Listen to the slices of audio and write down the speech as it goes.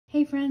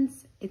Hey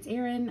friends, it's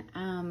Erin.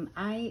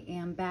 I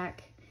am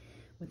back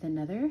with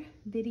another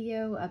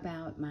video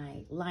about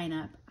my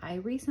lineup. I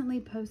recently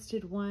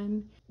posted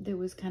one that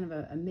was kind of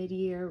a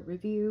mid-year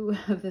review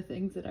of the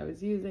things that I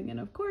was using, and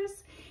of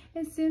course,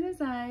 as soon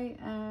as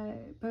I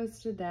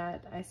posted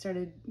that, I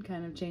started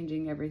kind of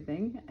changing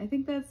everything. I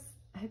think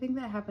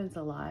that happens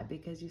a lot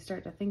because you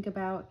start to think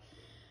about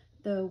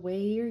the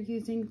way you're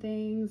using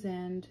things,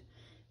 and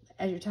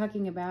as you're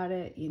talking about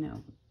it,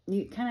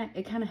 it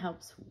kind of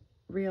helps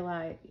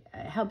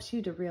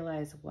you to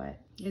realize what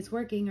is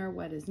working or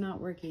what is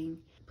not working.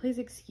 Please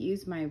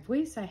excuse my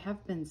voice. I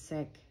have been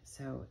sick,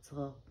 so it's a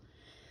little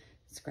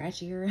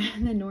scratchier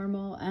than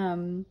normal.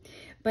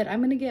 But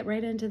I'm gonna get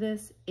right into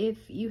this. If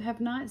you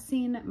have not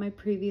seen my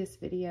previous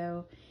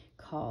video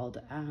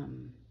called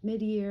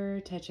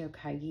Mid-Year Techo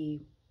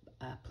Kaigi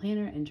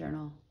Planner and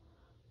Journal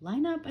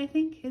Lineup, I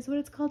think is what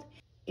it's called,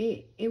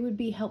 it would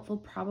be helpful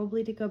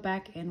probably to go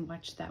back and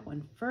watch that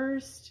one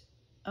first.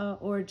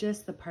 Or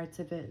just the parts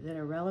of it that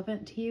are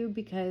relevant to you,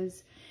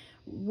 because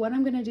what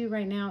I'm going to do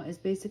right now is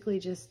basically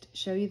just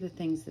show you the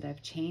things that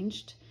I've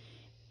changed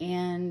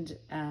and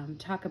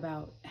talk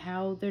about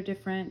how they're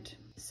different.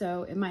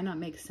 So it might not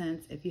make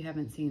sense if you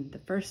haven't seen the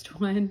first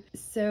one.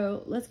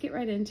 So let's get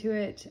right into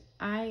it.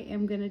 I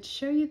am going to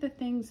show you the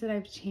things that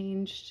I've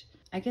changed.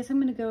 I guess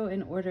I'm going to go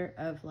in order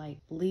of like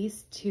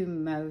least to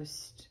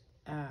most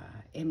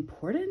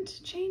important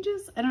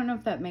changes. I don't know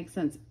if that makes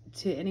sense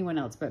to anyone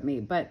else but me,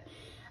 but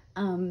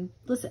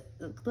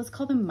let's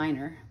call them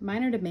minor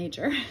to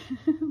major.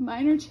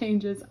 Minor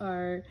changes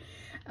are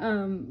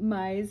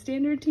my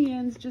standard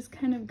TNs just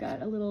kind of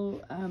got a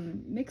little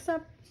mix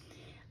up.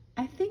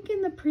 I think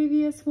in the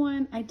previous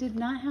one I did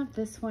not have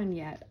this one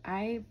yet.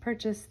 I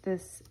purchased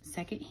this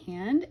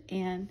secondhand,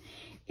 and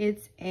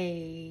it's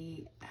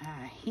a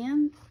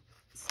hand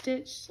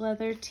stitched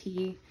leather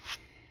tee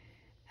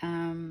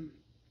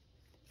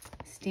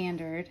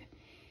standard.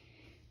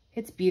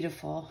 It's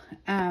beautiful.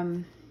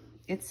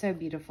 It's so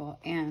beautiful,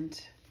 and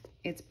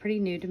it's pretty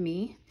new to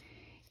me,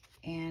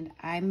 and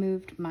I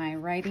moved my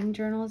writing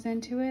journals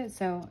into it,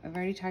 so I've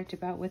already talked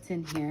about what's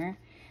in here.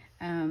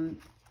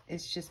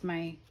 It's just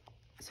my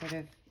sort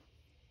of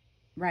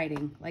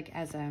writing, like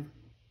as a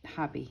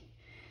hobby.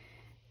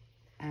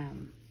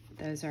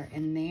 Those are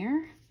in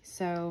there,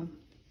 so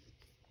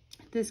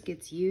this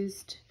gets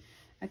used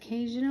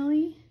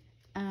occasionally.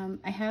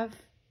 I have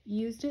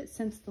used it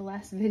since the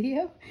last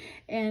video,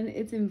 and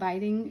it's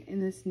inviting in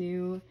this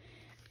new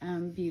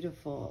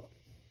beautiful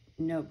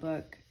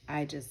notebook.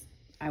 I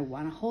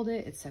want to hold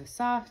it. It's so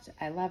soft.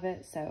 I love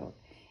it. So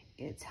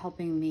it's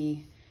helping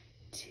me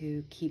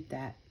to keep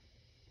that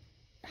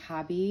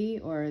hobby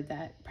or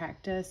that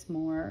practice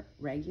more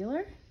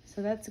regular.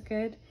 So that's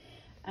good.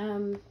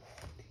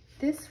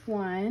 This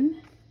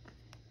one,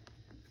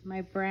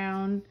 my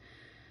brown,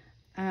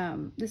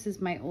 this is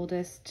my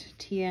oldest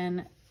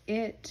TN.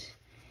 It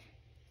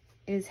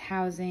is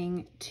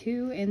housing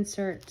two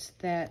inserts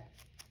that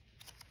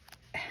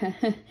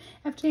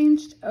have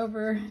changed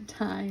over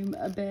time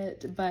a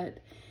bit, but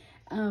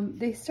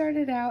they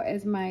started out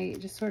as my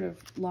just sort of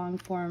long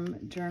form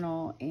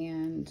journal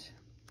and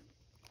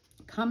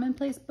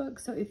commonplace book.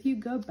 So if you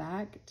go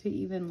back to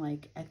even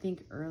like, I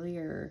think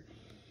earlier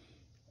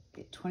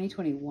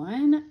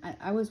 2021,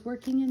 I was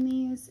working in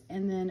these,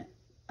 and then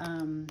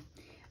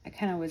I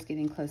kind of was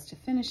getting close to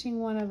finishing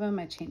one of them.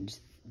 I changed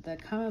the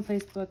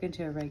commonplace book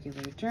into a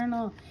regular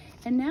journal,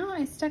 and now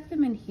I stuck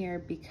them in here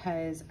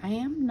because I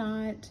am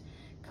not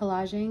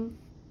collaging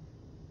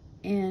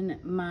in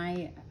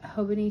my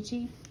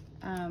Hobonichi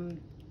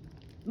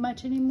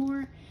much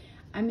anymore.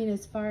 I mean,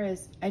 as far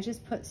as, I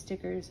just put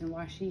stickers and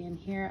washi in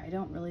here. I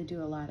don't really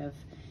do a lot of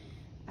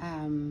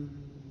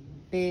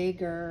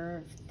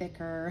bigger,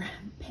 thicker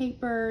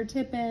paper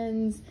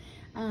tip-ins,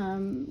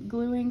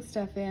 gluing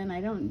stuff in.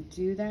 I don't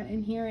do that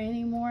in here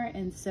anymore.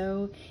 And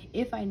so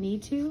if I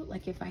need to,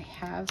 like if I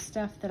have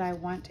stuff that I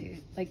want to,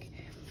 like,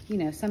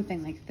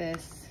 something like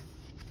this,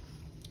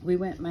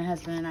 my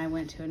husband and I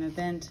went to an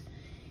event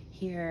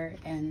here,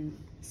 and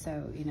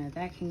so,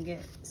 that can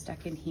get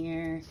stuck in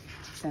here.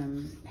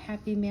 Some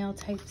Happy Mail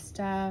type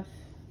stuff.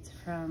 It's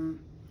from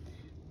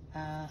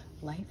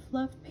Life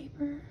Love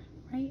paper,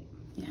 right?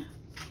 Yeah.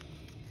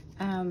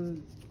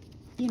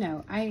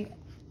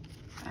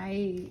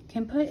 I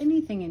can put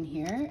anything in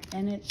here,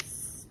 and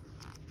it's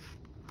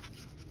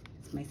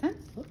my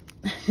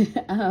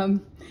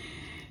son.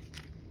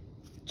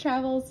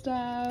 Travel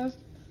stuff.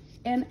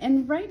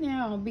 And right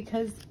now,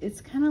 because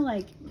it's kind of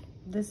like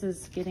this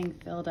is getting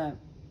filled up,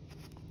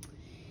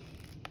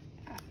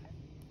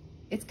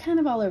 it's kind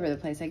of all over the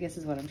place, I guess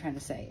is what I'm trying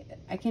to say.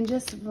 I can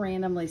just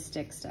randomly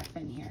stick stuff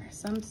in here.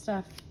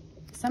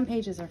 Some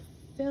pages are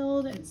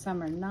filled and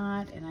some are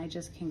not, and I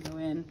just can go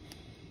in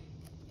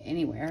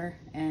anywhere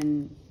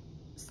and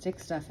stick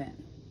stuff in.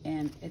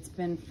 And it's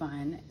been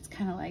fun. It's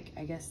kind of like,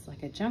 I guess,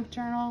 like a junk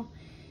journal,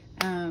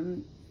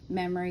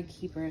 memory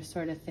keeper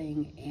sort of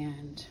thing,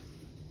 and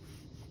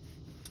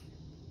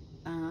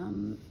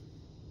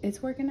it's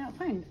working out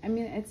fine. I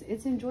mean,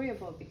 it's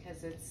enjoyable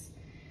because it's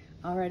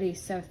already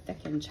so thick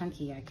and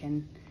chunky, I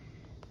can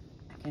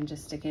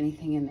just stick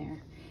anything in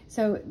there.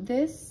 So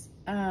this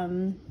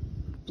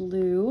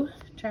blue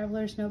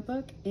Traveler's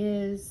Notebook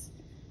is,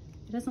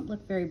 it doesn't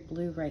look very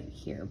blue right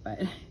here,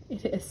 but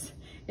it is.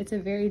 It's a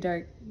very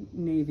dark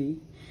navy.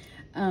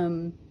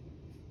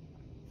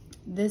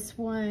 This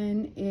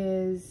one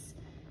is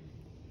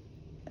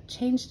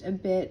changed a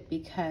bit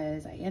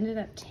because I ended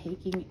up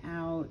taking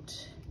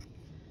out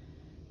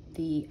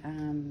the,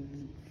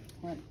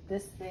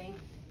 this thing.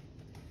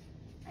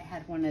 I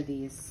had one of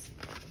these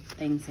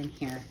things in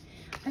here.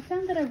 I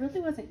found that I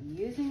really wasn't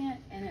using it,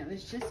 and it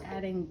was just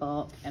adding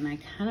bulk, and I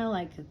kind of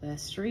like the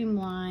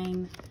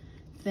streamline,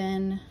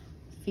 thin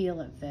feel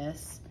of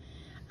this.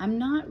 I'm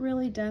not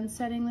really done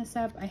setting this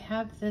up. I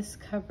have this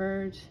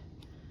covered.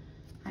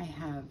 I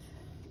have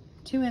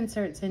 2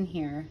 inserts in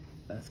here,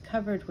 both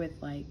covered with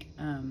like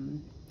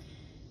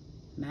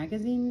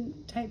magazine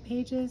type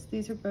pages.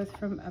 These are both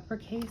from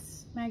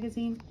Uppercase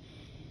magazine.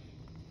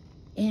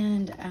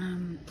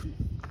 And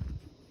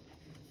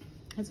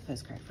that's a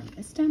postcard from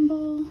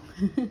Istanbul.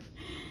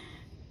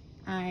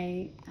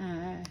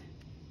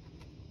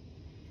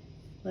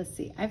 Let's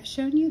see, I've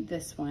shown you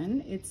this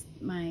one. It's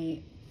my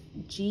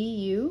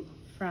GU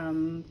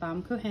from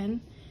Baum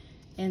Cohen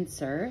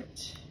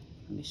insert.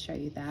 Let me show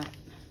you that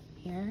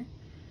here.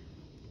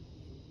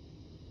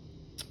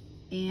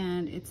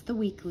 And it's the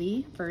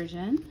weekly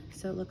version,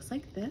 so it looks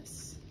like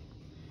this.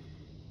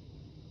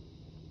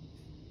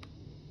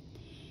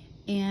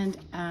 And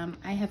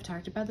I have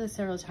talked about this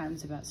several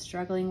times about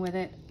struggling with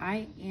it.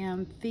 I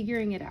am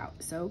figuring it out.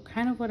 So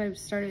kind of what I've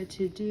started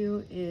to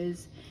do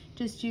is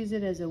just use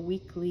it as a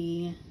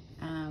weekly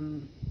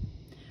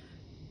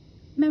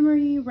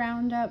memory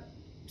roundup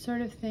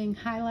sort of thing,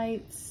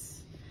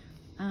 highlights,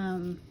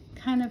 kind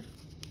of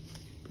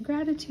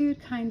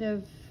gratitude, kind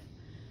of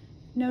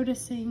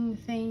noticing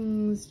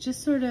things,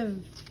 just sort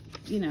of,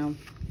 you know,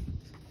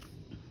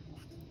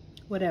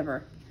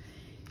 whatever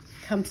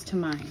comes to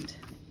mind.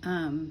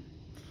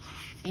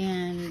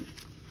 And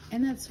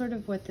that's sort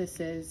of what this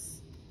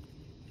is.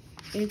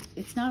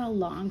 It's not a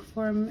long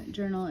form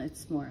journal.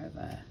 It's more of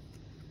a,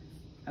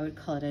 I would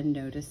call it a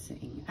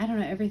noticing. I don't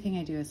know, everything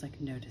I do is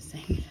like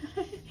noticing.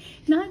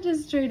 Not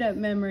just straight up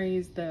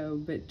memories though,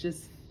 but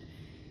just,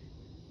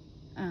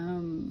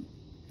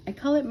 I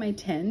call it my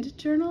tend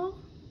journal.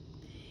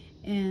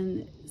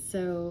 And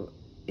so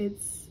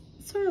it's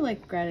sort of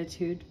like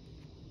gratitude,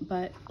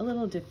 but a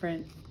little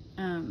different.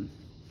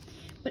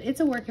 But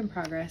it's a work in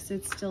progress.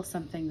 It's still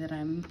something that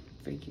I'm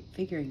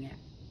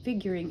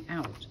figuring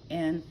out.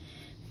 And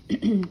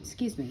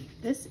excuse me,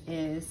 this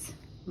is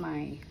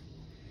my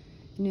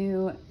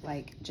new,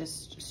 like,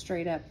 just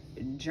straight up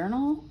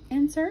journal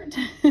insert.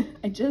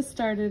 I just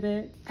started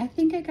it. I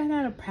think I got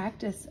out of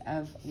practice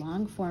of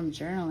long form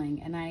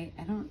journaling, and I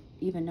don't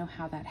even know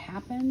how that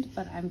happened,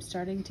 but I'm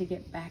starting to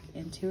get back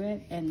into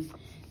it. And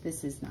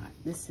this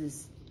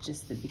is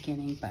just the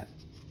beginning, but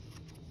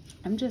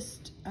I'm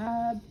just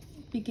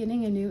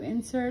beginning a new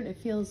insert. It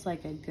feels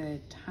like a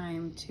good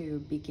time to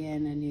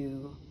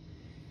begin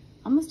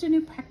almost a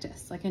new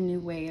practice, like a new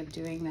way of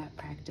doing that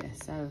practice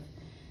of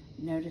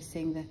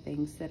noticing the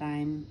things that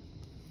I'm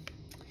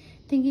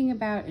thinking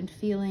about and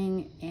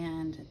feeling,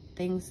 and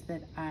things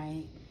that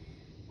I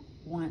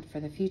want for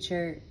the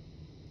future.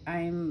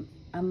 I'm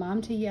a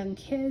mom to young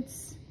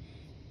kids,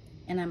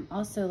 and I'm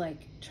also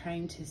like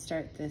trying to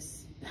start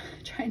this,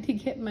 trying to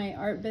get my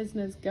art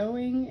business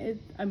going.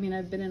 I mean,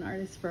 I've been an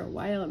artist for a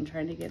while. I'm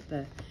trying to get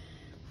the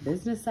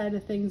business side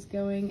of things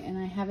going, and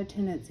I have a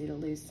tendency to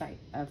lose sight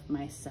of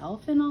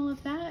myself and all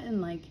of that,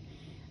 and like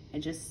I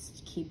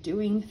just keep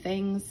doing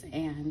things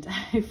and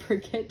I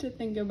forget to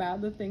think about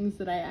the things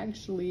that I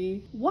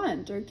actually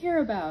want or care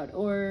about,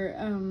 or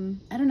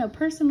I don't know,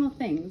 personal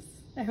things.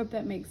 I hope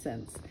that makes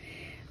sense.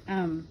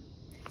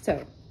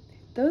 So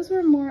those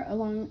were more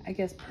along, I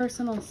guess,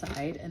 personal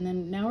side, and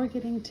then now we're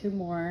getting to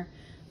more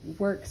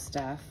work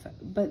stuff.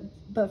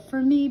 But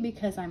for me,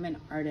 because I'm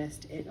an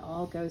artist, it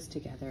all goes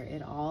together.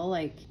 It all,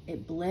 like,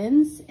 it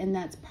blends, and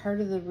that's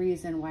part of the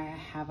reason why I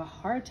have a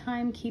hard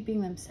time keeping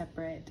them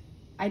separate.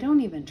 I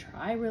don't even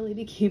try really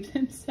to keep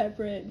them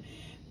separate,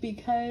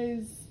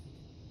 because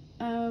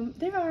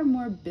there are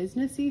more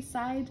businessy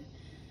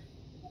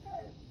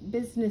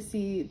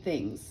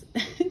things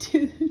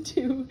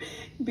to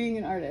being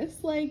an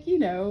artist, like, you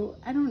know,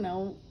 I don't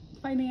know,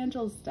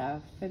 financial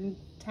stuff and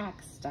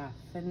tax stuff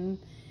and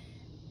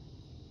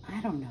I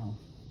don't know,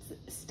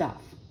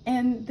 stuff.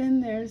 And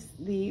then there's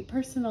the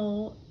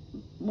personal,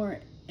 more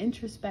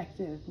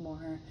introspective,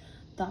 more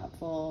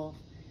thoughtful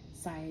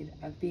side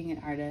of being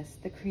an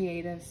artist, the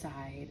creative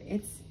side.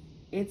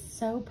 It's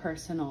so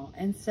personal.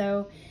 And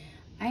so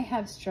I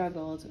have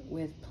struggled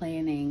with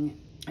planning.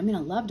 I mean, I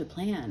love to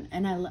plan,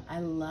 and I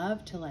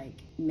love to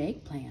like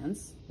make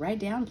plans, write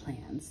down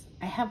plans.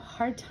 I have a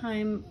hard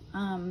time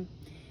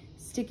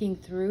sticking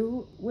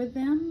through with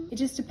them. It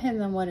just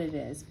depends on what it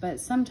is, but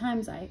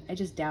sometimes I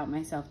just doubt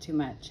myself too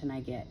much, and I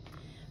get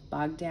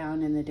bogged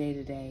down in the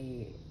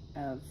day-to-day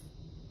of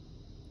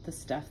the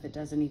stuff that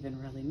doesn't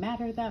even really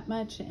matter that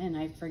much, and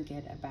I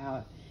forget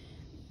about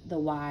the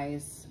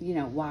whys, you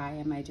know, why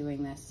am I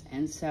doing this?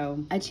 And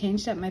so I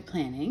changed up my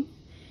planning.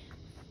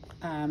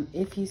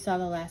 If you saw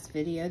the last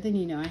video, then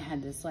you know I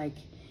had this like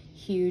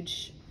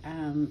huge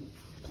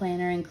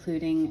planner,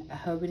 including a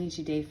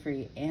Hobonichi Day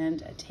Free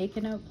and a Take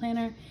a Note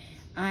planner.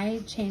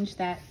 I changed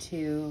that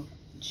to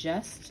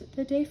just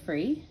the Day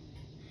Free.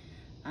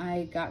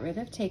 I got rid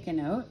of Take a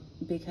Note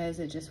because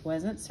it just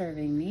wasn't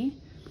serving me.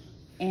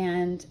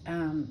 And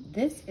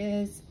this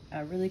is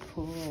a really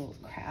cool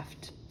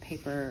craft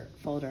paper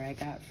folder I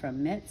got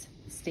from Mitt's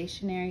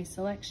Stationery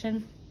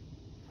Selection.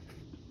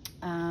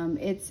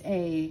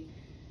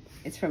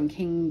 It's from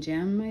King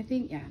Jim, I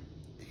think. Yeah,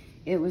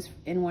 it was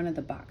in one of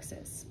the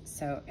boxes.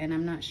 So, and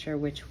I'm not sure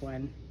which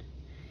one.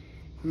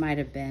 Might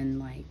have been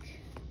like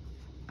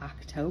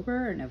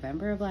October or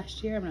November of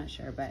last year. I'm not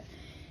sure, but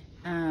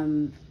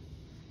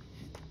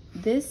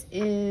this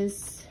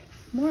is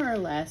more or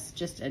less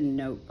just a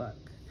notebook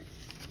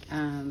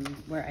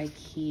where I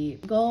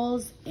keep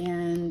goals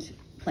and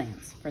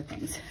plans for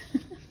things,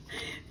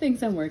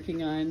 things I'm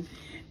working on,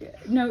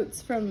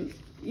 notes from,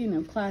 you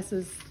know,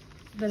 classes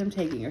that I'm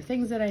taking or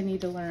things that I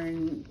need to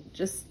learn,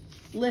 just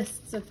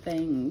lists of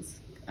things,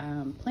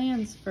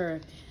 plans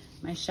for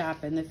my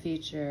shop in the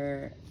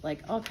future,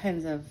 like all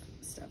kinds of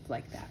stuff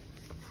like that.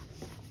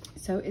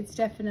 So it's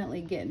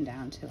definitely getting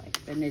down to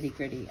like the nitty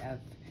gritty of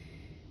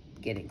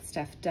getting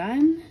stuff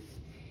done.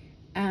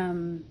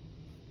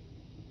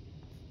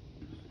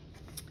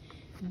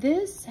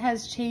 This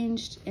has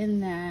changed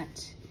in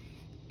that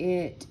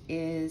it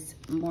is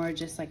more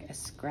just like a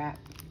scrap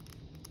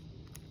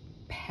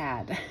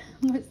pad,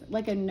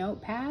 like a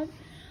notepad.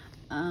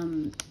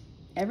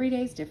 Every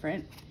day is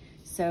different.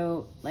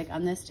 So like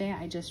on this day,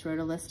 I just wrote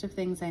a list of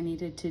things I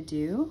needed to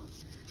do.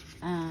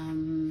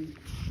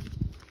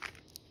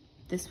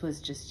 This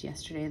was just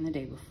yesterday and the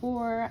day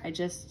before. I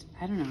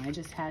don't know, I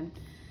just had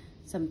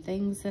some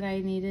things that I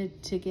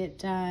needed to get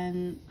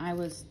done. I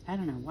was, I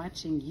don't know,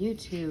 watching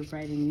YouTube,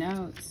 writing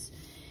notes.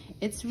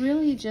 It's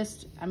really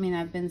just, I mean,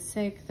 I've been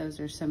sick. Those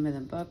are some of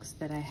the books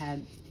that I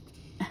had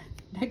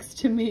next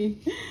to me.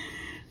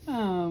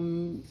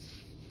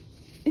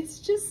 It's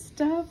just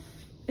stuff.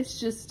 It's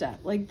just stuff.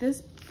 Like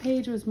this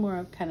page was more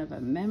of kind of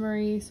a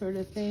memory sort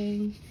of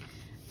thing.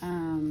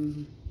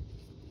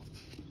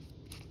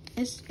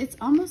 It's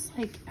almost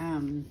like,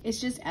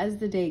 it's just as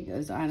the day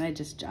goes on, I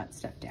just jot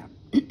stuff down.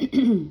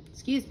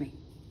 Excuse me.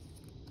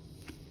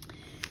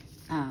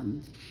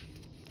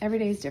 Every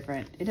day is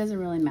different. It doesn't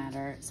really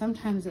matter.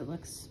 Sometimes it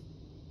looks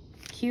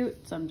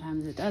cute,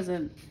 sometimes it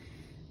doesn't.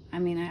 I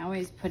mean, I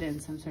always put in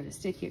some sort of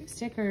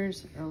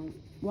stickers or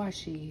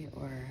washi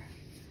or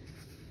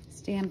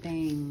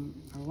stamping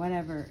or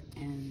whatever,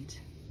 and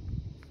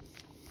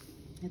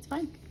it's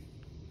fine.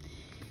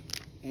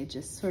 It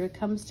just sort of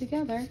comes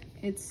together.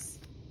 It's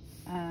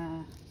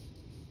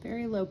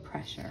very low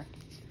pressure.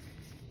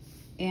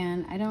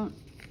 And I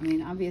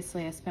mean,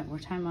 obviously I spent more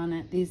time on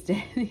it these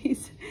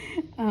days.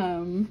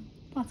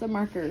 Lots of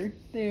marker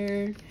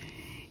there.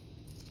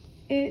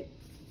 It's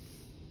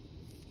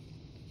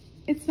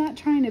not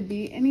trying to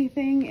be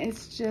anything.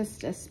 It's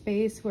just a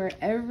space where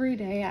every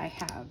day I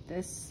have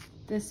this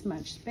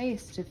much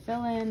space to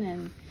fill in,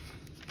 and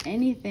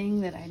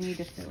anything that I need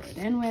to fill it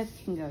in with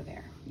can go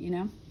there, you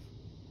know?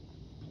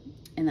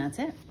 And that's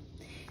it.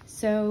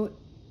 So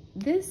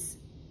this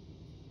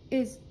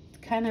is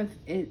kind of,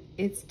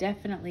 it's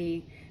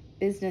definitely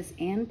business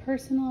and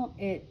personal.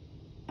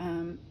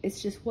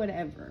 It's just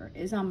whatever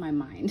is on my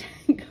mind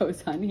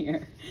goes on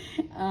here.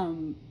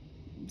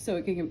 So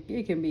it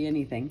can be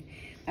anything.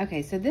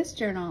 Okay, so this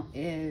journal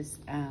is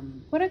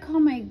what I call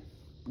my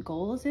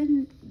goals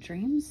and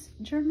dreams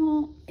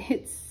journal.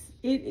 It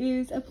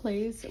is a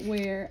place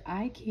where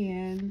I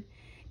can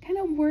kind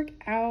of work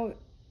out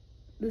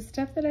the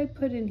stuff that I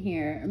put in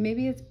here. Or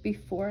maybe it's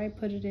before I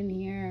put it in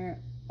here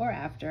or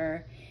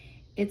after.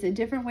 It's a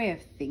different way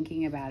of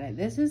thinking about it.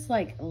 This is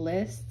like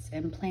lists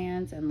and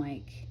plans and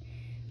like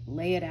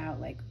lay it out,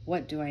 like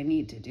what do I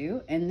need to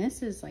do? And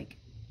this is like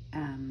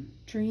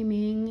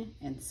dreaming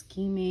and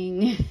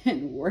scheming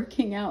and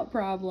working out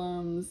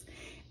problems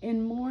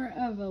in more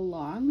of a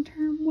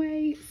long-term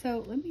way.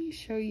 So let me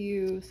show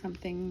you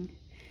something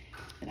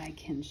that I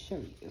can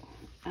show you.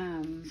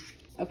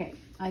 Okay,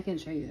 I can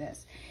show you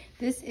this.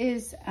 This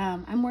is,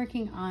 I'm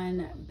working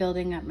on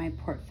building up my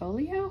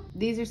portfolio.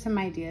 These are some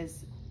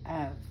ideas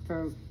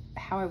for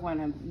how I want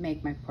to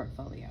make my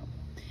portfolio.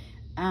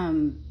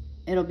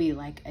 It'll be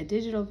like a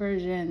digital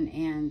version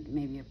and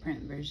maybe a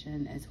print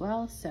version as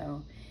well.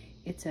 So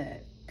it's a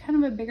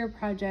kind of a bigger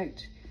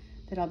project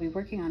that I'll be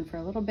working on for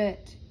a little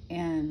bit.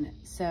 And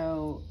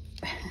so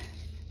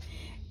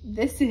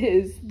this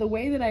is the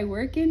way that I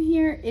work in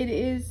here. It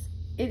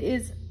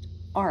is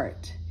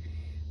art.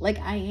 Like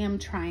I am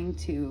trying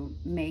to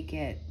make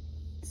it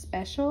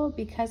special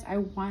because I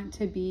want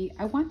to be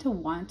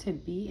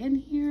in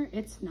here.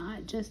 It's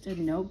not just a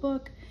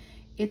notebook.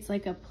 It's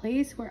like a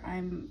place where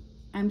I'm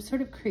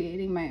sort of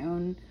creating my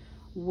own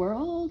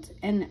world,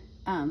 and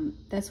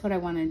that's what I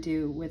want to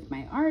do with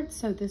my art.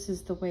 So this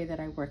is the way that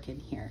I work in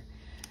here.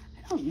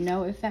 I don't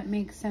know if that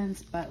makes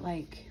sense, but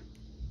like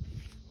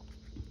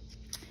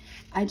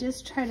I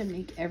just try to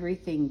make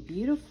everything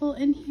beautiful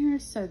in here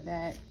so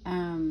that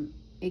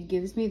it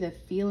gives me the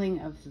feeling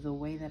of the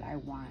way that I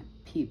want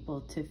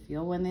people to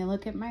feel when they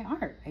look at my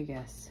art, I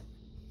guess.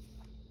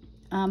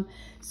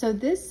 So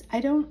this I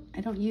don't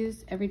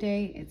use every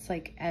day. It's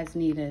like as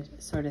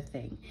needed sort of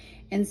thing.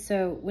 And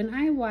so when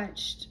I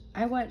watched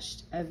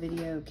a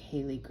video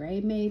Kaylee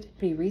Gray made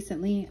pretty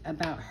recently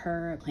about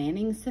her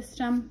planning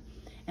system,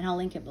 and I'll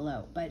link it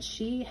below, but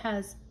she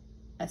has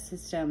a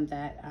system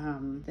that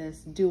this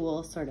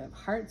dual sort of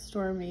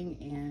heartstorming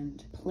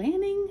and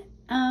planning,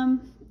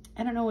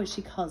 I don't know what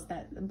she calls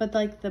that, but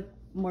like the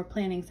more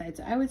planning side.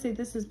 So I would say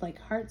this is like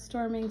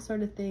heartstorming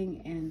sort of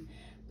thing and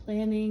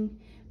planning,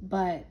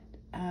 but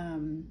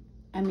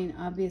I mean,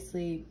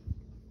 obviously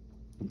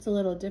it's a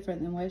little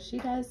different than what she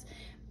does,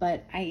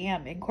 but I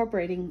am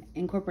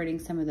incorporating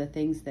some of the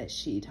things that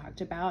she talked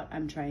about.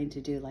 I'm trying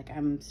to do, like,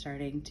 I'm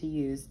starting to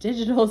use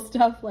digital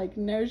stuff like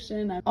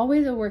Notion. I'm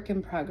always a work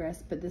in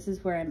progress, but this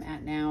is where I'm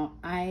at now.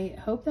 I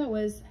hope that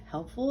was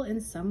helpful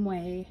in some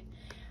way.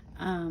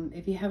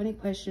 If you have any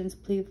questions,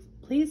 please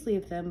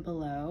leave them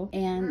below.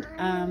 And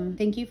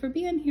thank you for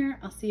being here.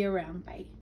 I'll see you around. Bye.